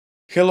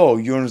Hello,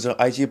 you're on the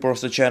IT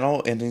Prosto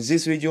channel, and in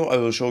this video I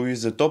will show you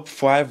the top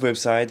 5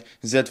 websites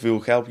that will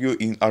help you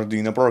in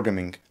Arduino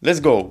programming. Let's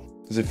go!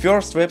 The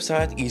first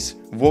website is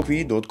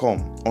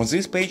wokwi.com. On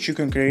this page you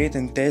can create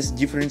and test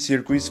different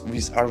circuits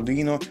with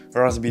Arduino,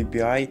 Raspberry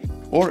Pi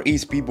or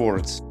ESP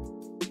boards.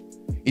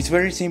 It's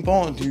very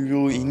simple and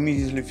you will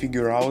immediately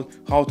figure out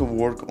how to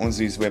work on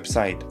this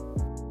website.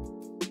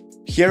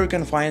 Here you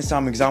can find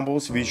some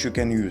examples which you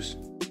can use.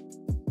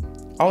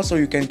 Also,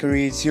 you can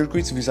create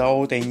circuits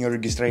without any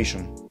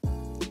registration.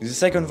 The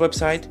second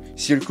website,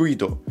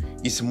 Circuito,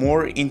 is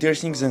more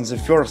interesting than the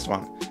first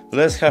one.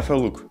 Let's have a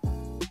look.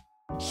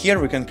 Here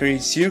we can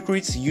create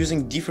circuits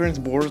using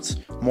different boards,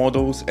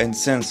 models and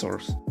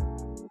sensors.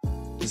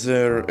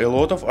 There are a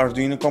lot of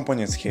Arduino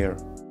components here.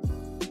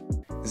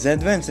 The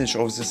advantage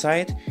of the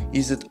site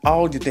is that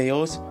all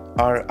details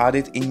are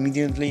added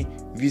immediately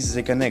with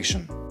the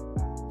connection.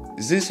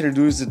 This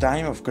reduces the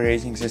time of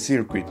creating the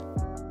circuit.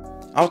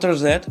 After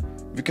that,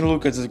 we can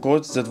look at the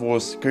code that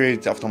was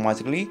created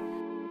automatically,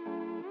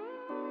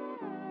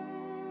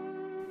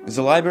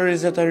 the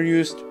libraries that are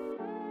used.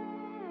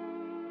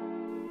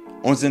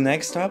 On the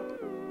next tab,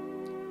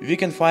 we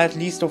can find a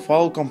list of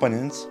all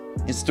components,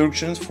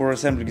 instructions for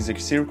assembling the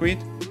circuit,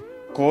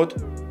 code,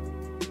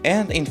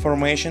 and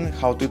information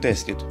how to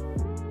test it.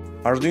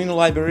 Arduino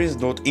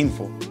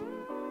Libraries.info.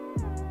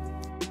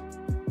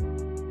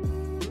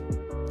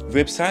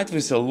 Website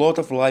with a lot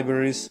of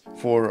libraries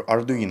for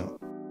Arduino.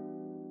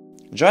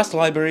 Just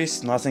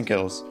libraries, nothing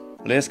else.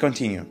 Let's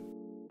continue.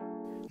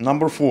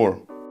 Number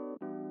 4.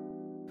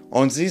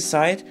 On this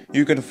site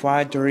you can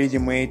find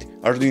ready-made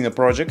Arduino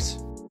projects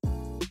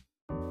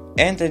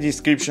and a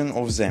description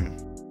of them.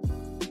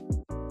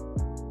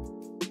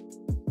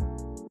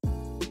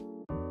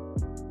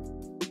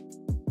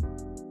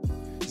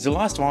 The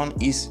last one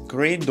is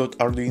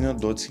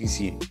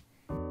create.arduino.cc.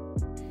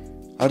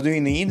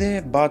 Arduino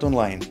IDE but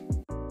online.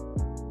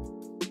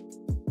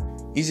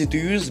 Easy to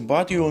use,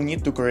 but you will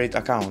need to create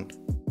an account.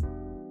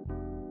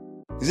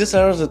 These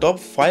are the top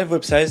 5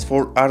 websites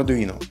for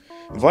Arduino.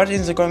 Write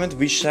in the comment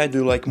which site do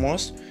you like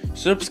most,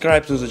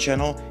 subscribe to the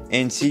channel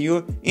and see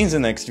you in the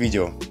next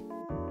video.